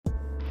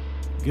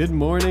Good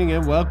morning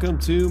and welcome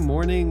to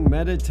Morning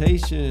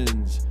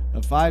Meditations,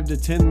 a 5 to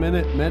 10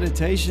 minute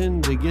meditation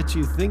to get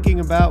you thinking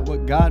about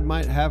what God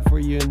might have for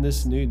you in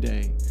this new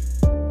day.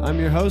 I'm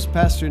your host,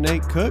 Pastor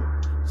Nate Cook,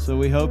 so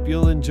we hope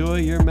you'll enjoy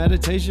your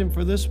meditation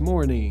for this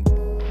morning.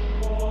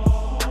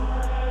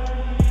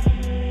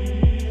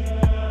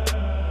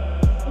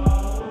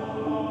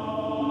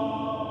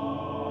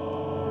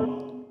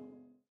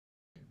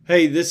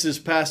 Hey, this is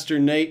Pastor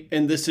Nate,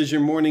 and this is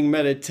your morning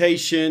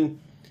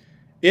meditation.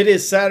 It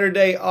is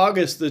Saturday,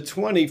 August the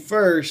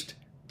 21st,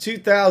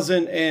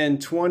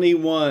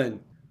 2021.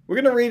 We're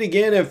going to read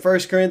again in 1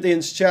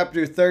 Corinthians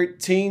chapter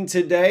 13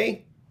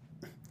 today,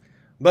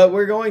 but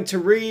we're going to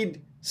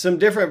read some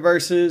different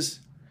verses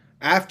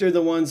after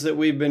the ones that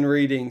we've been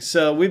reading.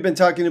 So we've been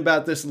talking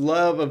about this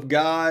love of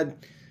God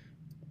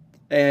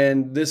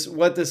and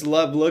what this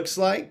love looks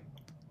like.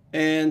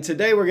 And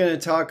today we're going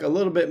to talk a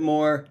little bit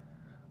more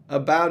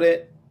about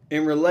it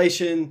in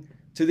relation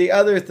to the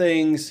other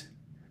things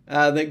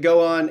that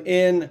go on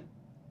in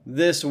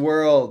this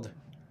world.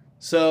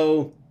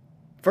 So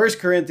 1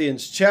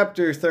 Corinthians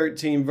chapter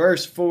 13,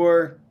 verse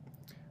 4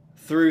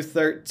 through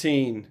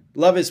 13.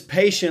 Love is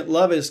patient,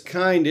 love is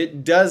kind.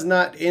 It does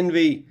not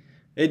envy,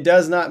 it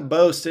does not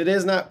boast, it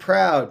is not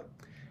proud.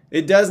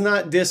 It does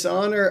not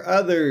dishonor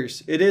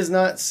others. It is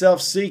not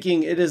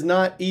self-seeking. It is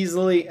not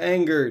easily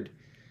angered.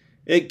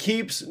 It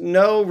keeps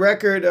no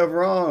record of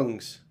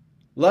wrongs.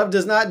 Love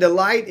does not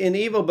delight in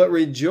evil, but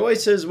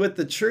rejoices with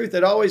the truth.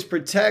 It always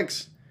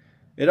protects.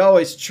 It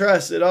always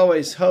trusts. It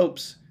always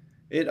hopes.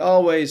 It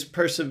always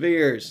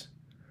perseveres.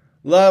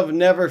 Love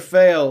never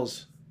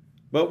fails.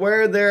 But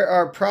where there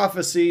are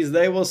prophecies,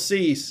 they will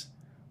cease.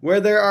 Where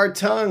there are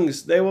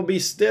tongues, they will be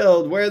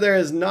stilled. Where there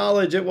is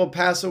knowledge, it will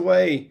pass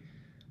away.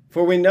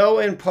 For we know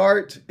in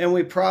part, and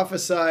we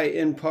prophesy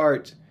in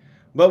part.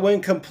 But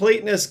when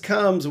completeness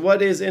comes,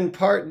 what is in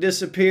part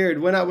disappeared.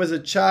 When I was a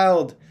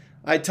child,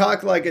 I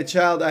talked like a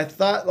child, I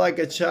thought like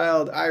a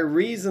child, I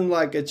reasoned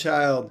like a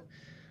child.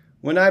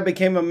 When I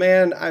became a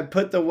man, I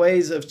put the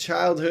ways of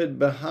childhood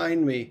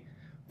behind me.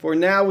 For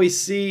now we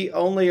see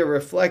only a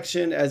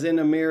reflection as in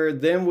a mirror,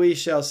 then we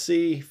shall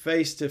see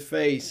face to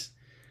face.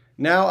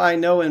 Now I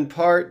know in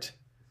part,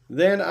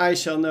 then I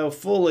shall know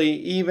fully,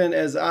 even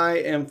as I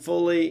am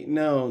fully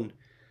known.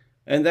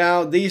 And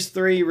now these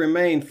three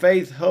remain,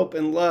 faith, hope,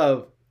 and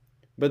love.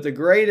 But the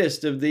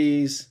greatest of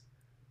these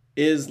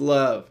is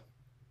love.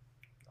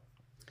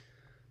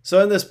 So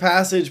in this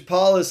passage,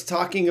 Paul is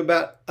talking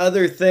about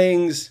other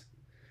things,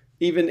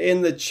 even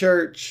in the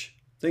church,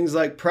 things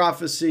like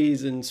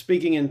prophecies and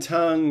speaking in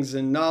tongues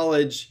and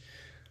knowledge.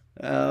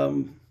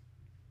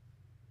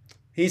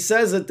 He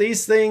says that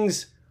these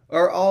things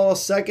are all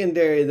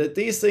secondary, that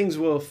these things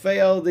will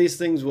fail, these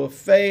things will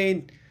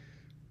fade,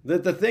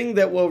 that the thing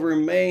that will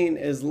remain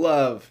is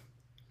love.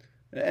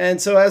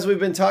 And so as we've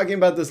been talking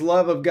about this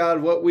love of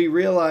God, what we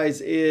realize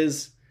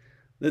is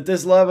that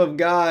this love of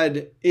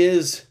God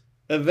is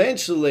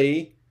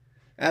eventually,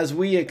 as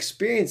we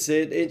experience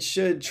it, it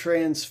should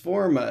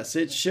transform us.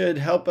 It should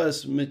help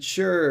us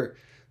mature.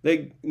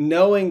 That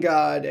knowing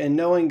God and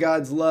knowing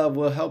God's love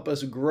will help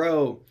us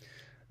grow.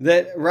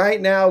 That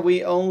right now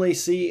we only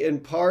see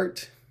in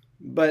part,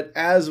 but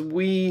as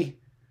we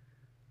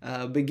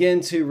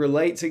begin to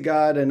relate to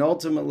God and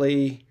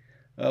ultimately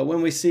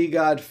when we see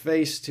God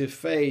face to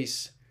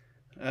face,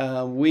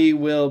 we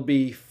will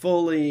be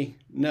fully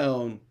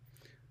known.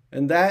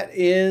 And that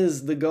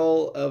is the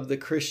goal of the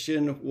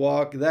Christian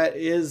walk. That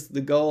is the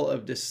goal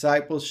of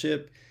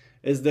discipleship,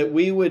 is that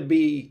we would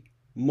be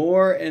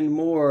more and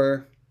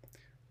more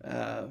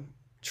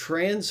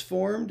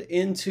transformed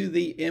into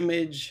the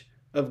image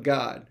of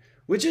God,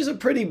 which is a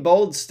pretty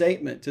bold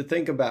statement to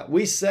think about.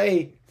 We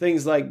say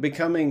things like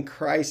becoming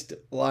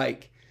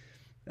Christ-like,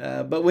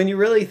 but when you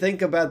really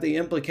think about the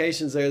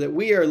implications there, that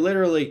we are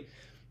literally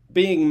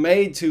being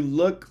made to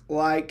look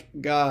like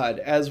God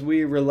as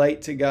we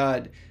relate to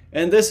God.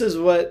 And this is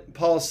what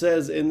Paul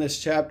says in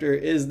this chapter,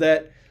 is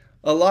that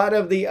a lot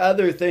of the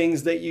other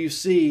things that you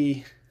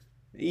see,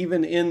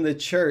 even in the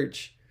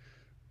church,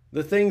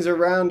 the things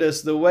around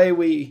us, the way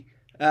we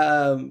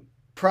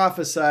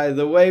prophesy,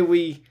 the way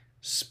we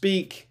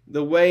speak,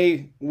 the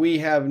way we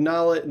have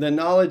knowledge, the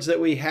knowledge that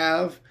we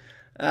have,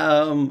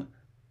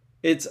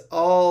 it's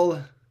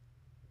all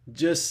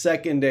just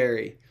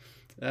secondary.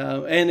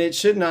 And it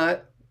should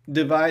not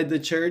divide the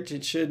church.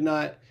 It should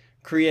not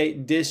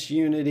create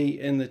disunity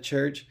in the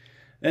church.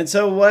 And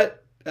so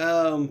what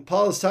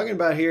Paul is talking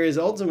about here is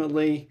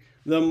ultimately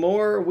the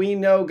more we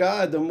know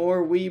God, the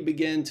more we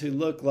begin to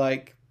look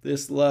like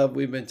this love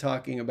we've been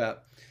talking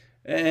about.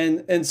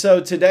 And so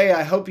today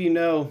I hope you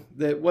know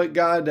that what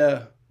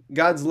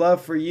God's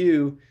love for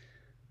you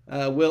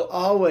will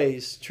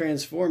always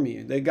transform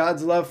you, that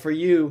God's love for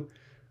you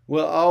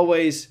will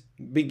always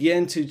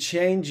begin to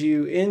change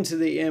you into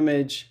the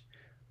image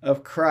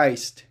of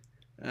Christ.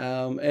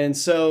 And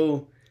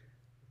so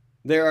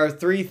there are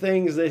three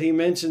things that he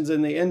mentions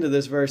in the end of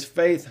this verse: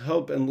 faith,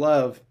 hope, and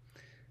love.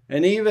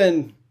 And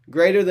even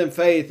greater than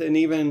faith and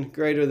even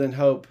greater than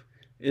hope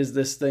is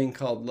this thing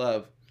called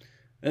love.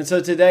 And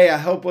so today, I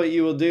hope what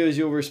you will do is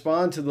you'll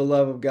respond to the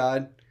love of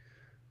God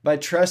by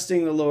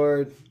trusting the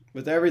Lord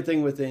with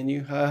everything within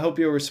you. I hope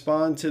you'll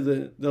respond to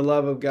the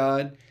love of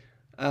God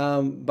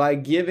by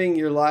giving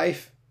your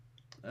life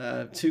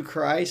to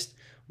Christ,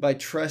 by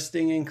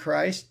trusting in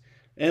Christ.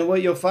 And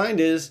what you'll find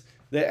is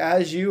that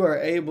as you are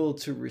able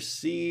to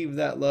receive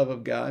that love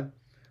of God,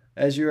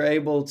 as you're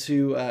able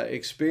to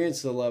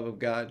experience the love of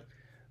God,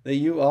 that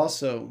you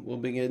also will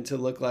begin to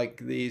look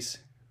like this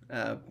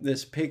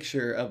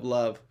picture of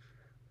love,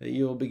 that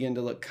you will begin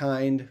to look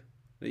kind,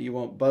 that you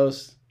won't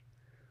boast,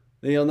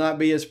 that you'll not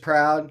be as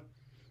proud,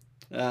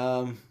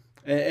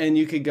 and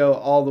you could go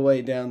all the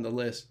way down the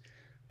list.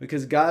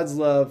 Because God's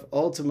love,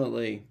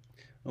 ultimately,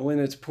 when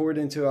it's poured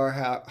into our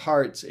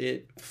hearts,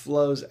 it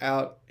flows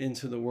out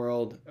into the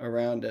world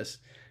around us.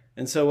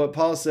 And so what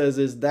Paul says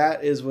is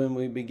that is when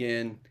we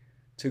begin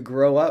to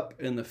grow up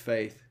in the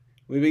faith.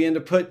 We begin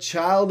to put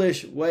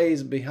childish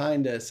ways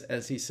behind us,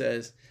 as he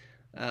says.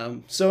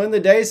 So in the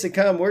days to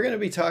come, we're going to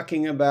be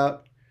talking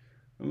about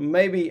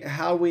maybe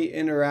how we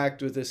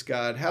interact with this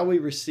God, how we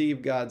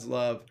receive God's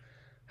love,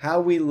 how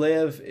we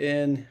live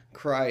in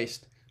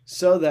Christ,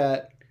 so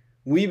that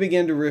we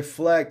begin to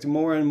reflect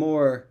more and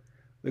more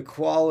the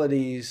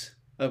qualities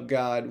of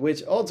God,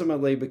 which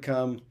ultimately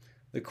become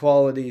the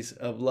qualities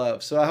of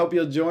love. So I hope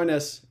you'll join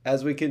us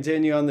as we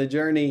continue on the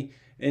journey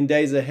in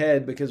days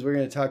ahead, because we're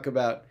going to talk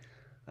about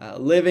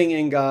living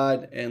in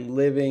God and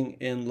living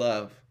in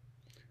love.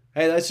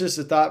 Hey, that's just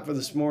a thought for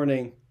this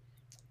morning,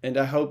 and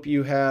I hope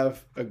you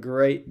have a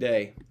great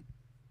day.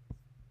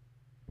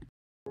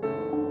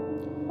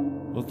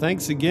 Well,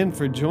 thanks again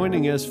for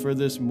joining us for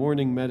this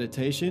morning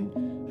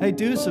meditation. Hey,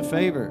 do us a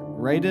favor,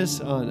 rate us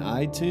on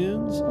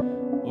iTunes,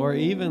 or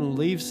even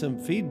leave some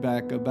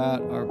feedback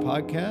about our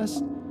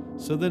podcast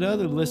so that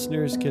other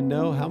listeners can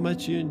know how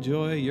much you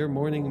enjoy your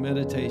morning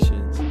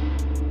meditations.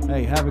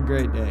 Hey, have a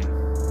great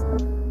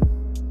day.